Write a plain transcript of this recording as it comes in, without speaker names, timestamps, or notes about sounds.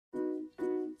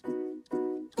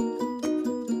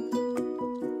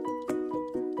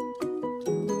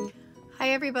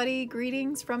everybody,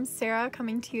 greetings from Sarah,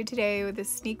 coming to you today with a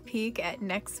sneak peek at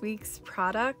next week's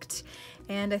product.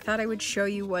 And I thought I would show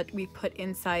you what we put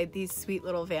inside these sweet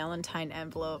little Valentine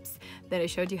envelopes that I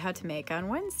showed you how to make on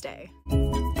Wednesday.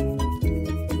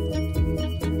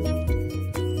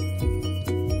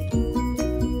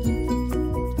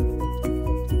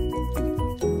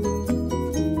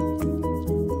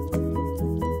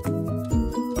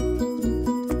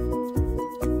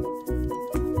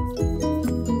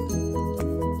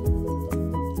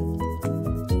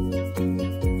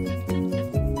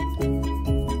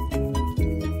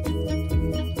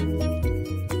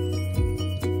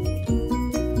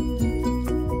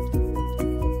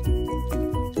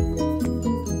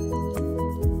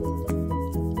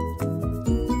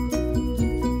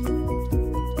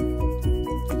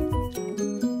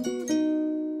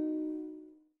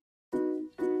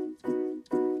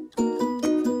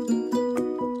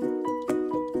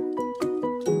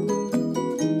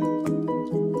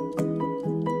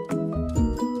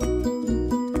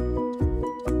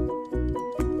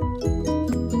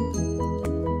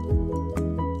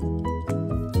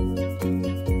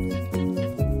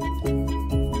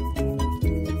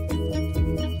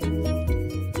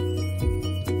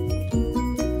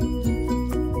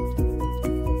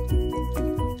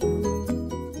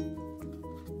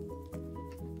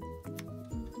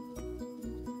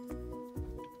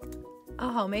 A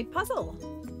homemade puzzle.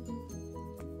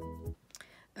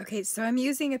 Okay, so I'm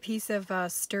using a piece of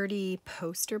sturdy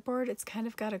poster board. It's kind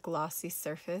of got a glossy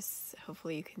surface.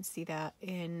 Hopefully you can see that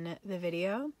in the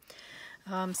video.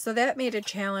 So that made a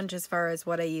challenge as far as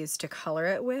what I used to color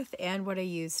it with and what I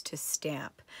used to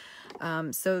stamp.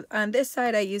 So on this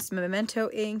side I used Memento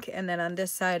ink, and then on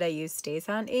this side I used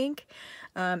StazOn ink.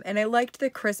 And I liked the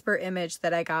crisper image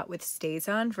that I got with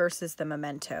StazOn versus the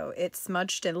Memento. It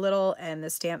smudged a little and the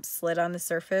stamp slid on the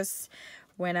surface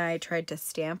when I tried to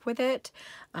stamp with it.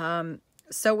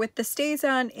 So with the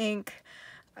StazOn ink,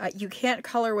 you can't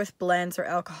color with blends or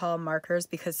alcohol markers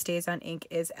because StazOn ink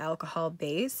is alcohol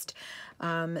based.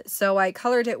 So I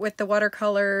colored it with the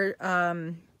watercolor,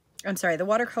 the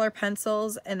watercolor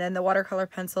pencils, and then the watercolor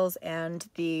pencils and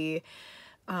the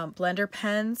blender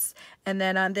pens, and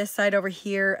then on this side over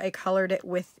here I colored it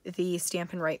with the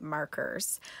Stampin' Write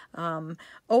markers.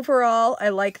 Overall I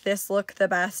like this look the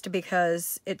best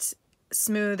because it's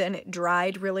smooth and it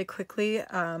dried really quickly.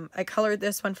 I colored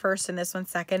this one first and this one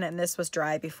second, and this was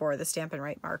dry before the Stampin'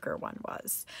 Write marker one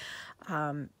was.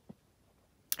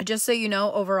 Just so you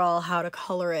know overall how to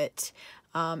color it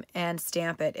and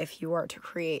stamp it if you were to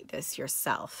create this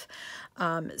yourself.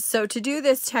 So to do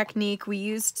this technique we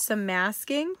used some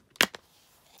masking.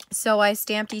 So I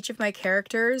stamped each of my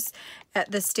characters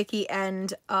at the sticky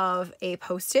end of a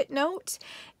post-it note,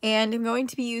 and I'm going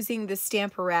to be using the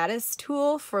Stamparatus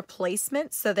tool for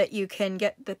placement so that you can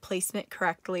get the placement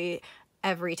correctly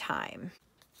every time.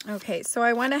 Okay, so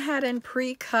I went ahead and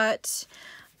pre-cut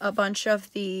a bunch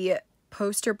of the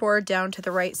poster board down to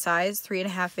the right size.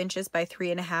 3.5 inches by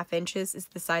 3.5 inches is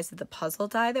the size of the puzzle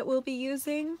die that we'll be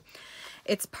using.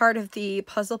 It's part of the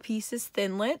Puzzle Pieces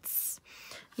Thinlits.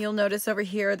 You'll notice over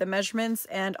here the measurements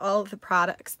and all of the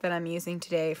products that I'm using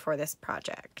today for this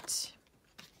project.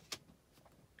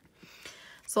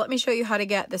 So let me show you how to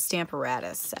get the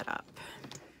Stamparatus set up.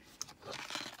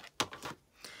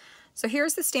 So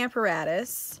here's the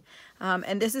Stamparatus,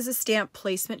 and this is a stamp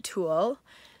placement tool.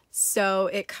 So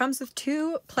it comes with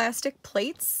 2 plastic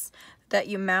plates that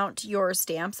you mount your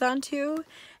stamps onto,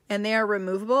 and they are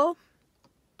removable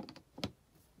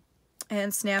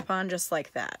and snap on just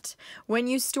like that. When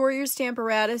you store your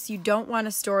Stamparatus, you don't want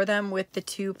to store them with the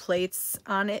 2 plates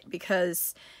on it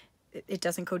because it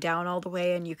doesn't go down all the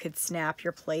way, and you could snap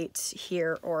your plate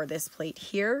here or this plate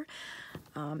here.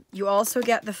 You also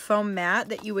get the foam mat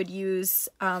that you would use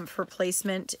for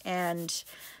placement and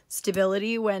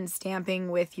stability when stamping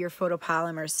with your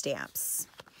photopolymer stamps.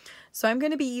 So I'm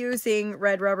going to be using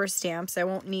red rubber stamps. I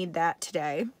won't need that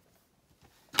today.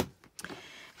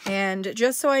 And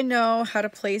just so I know how to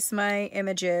place my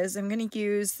images, I'm going to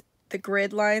use the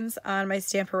grid lines on my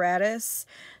Stamparatus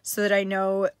so that I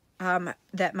know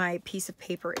that my piece of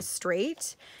paper is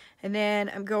straight. And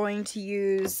then I'm going to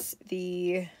use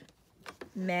the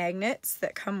magnets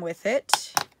that come with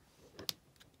it.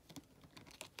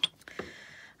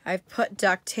 I've put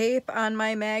duct tape on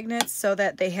my magnets so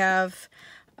that they have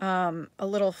a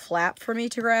little flap for me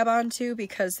to grab onto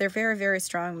because they're very, very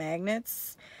strong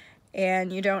magnets.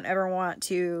 And you don't ever want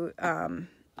to,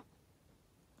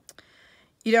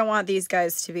 you don't want these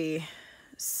guys to be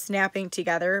snapping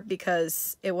together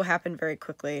because it will happen very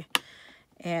quickly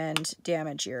and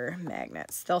damage your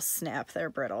magnets. They'll snap, they're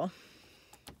brittle.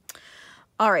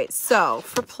 All right, so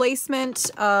for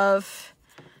placement of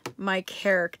my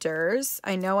characters,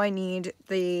 I know I need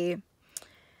the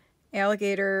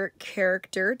alligator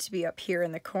character to be up here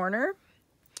in the corner.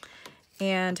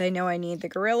 And I know I need the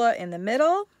gorilla in the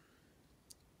middle.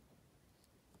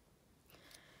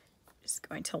 Just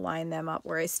going to line them up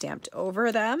where I stamped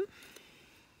over them.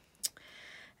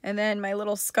 And then my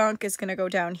little skunk is going to go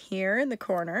down here in the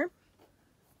corner.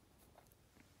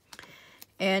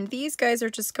 And these guys are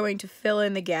just going to fill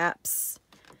in the gaps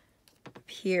up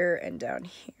here and down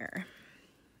here.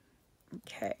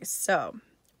 Okay, so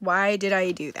why did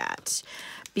I do that?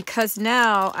 Because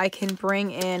now I can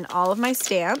bring in all of my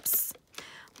stamps,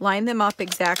 line them up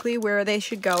exactly where they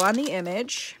should go on the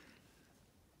image,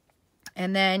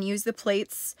 and then use the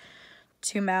plates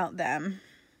to mount them.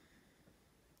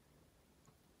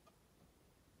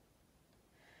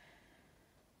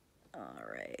 All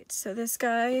right, so this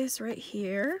guy is right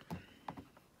here,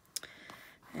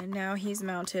 and now he's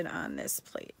mounted on this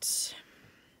plate.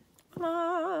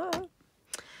 And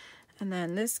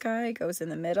then this guy goes in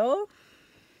the middle,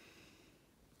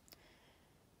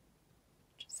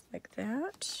 just like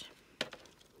that.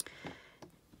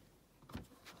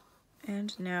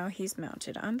 And now he's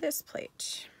mounted on this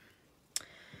plate.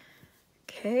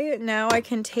 Okay, now I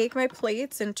can take my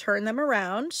plates and turn them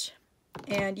around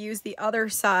and use the other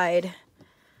side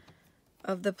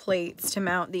of the plates to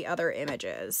mount the other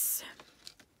images.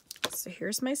 So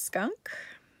here's my skunk.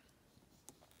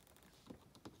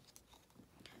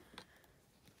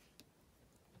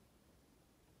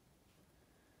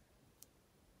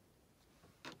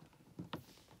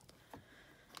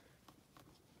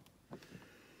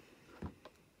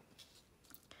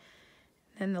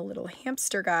 And the little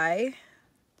hamster guy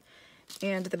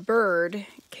and the bird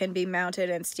can be mounted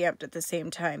and stamped at the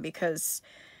same time because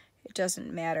it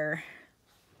doesn't matter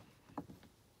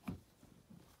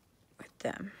with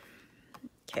them.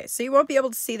 Okay, so you won't be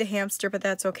able to see the hamster, but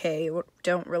that's okay. You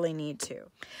don't really need to.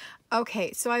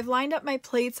 Okay, so I've lined up my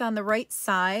plates on the right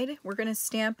side. We're going to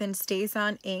stamp in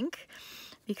StazOn ink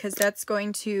because that's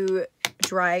going to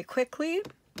dry quickly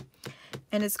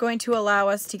and it's going to allow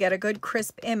us to get a good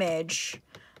crisp image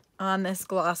on this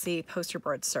glossy poster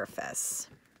board surface.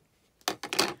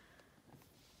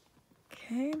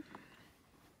 Okay.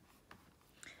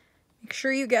 Make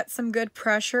sure you get some good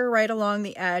pressure right along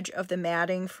the edge of the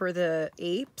matting for the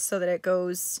ape so that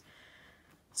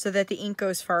the ink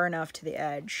goes far enough to the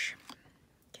edge.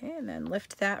 Okay, and then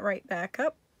lift that right back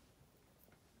up.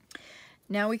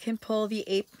 Now we can pull the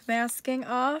ape masking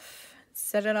off,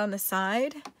 set it on the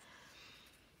side,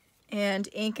 and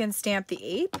ink and stamp the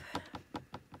ape.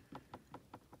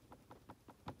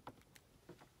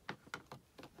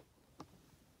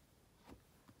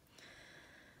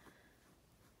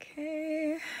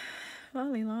 Okay, la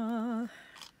la la.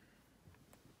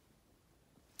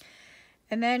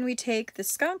 And then we take the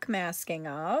skunk masking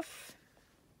off,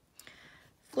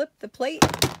 flip the plate,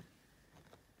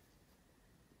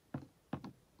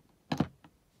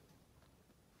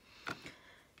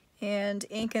 and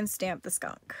ink and stamp the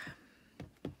skunk.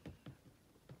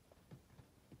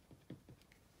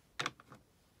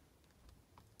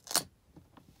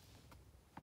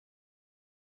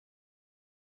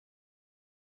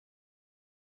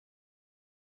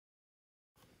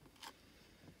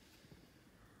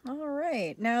 All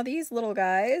right, now these little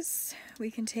guys, we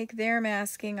can take their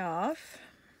masking off,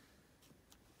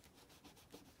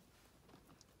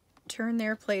 turn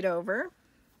their plate over,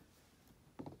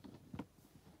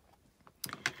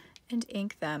 and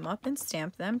ink them up and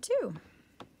stamp them too.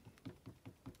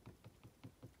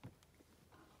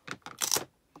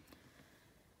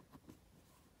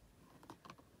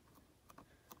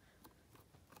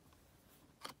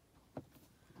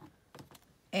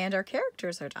 And our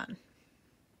characters are done.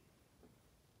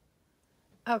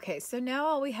 Okay, so now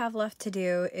all we have left to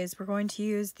do is we're going to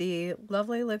use the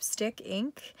lovely lipstick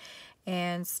ink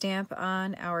and stamp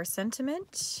on our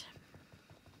sentiment.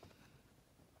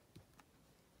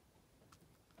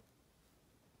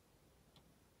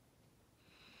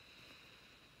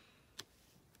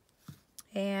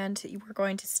 And we're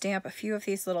going to stamp a few of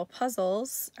these little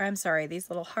puzzles, I'm sorry,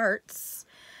 these little hearts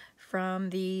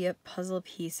from the puzzle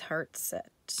piece heart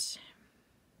set.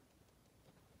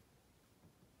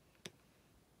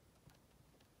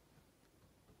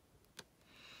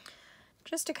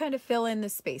 Just to kind of fill in the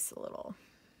space a little.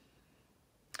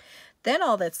 Then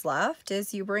all that's left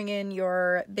is you bring in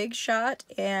your Big Shot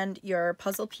and your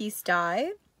puzzle piece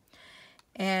die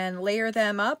and layer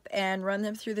them up and run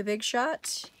them through the Big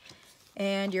Shot,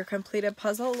 and your completed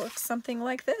puzzle looks something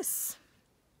like this.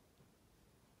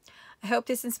 I hope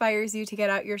this inspires you to get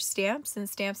out your stamps and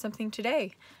stamp something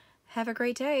today. Have a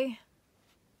great day.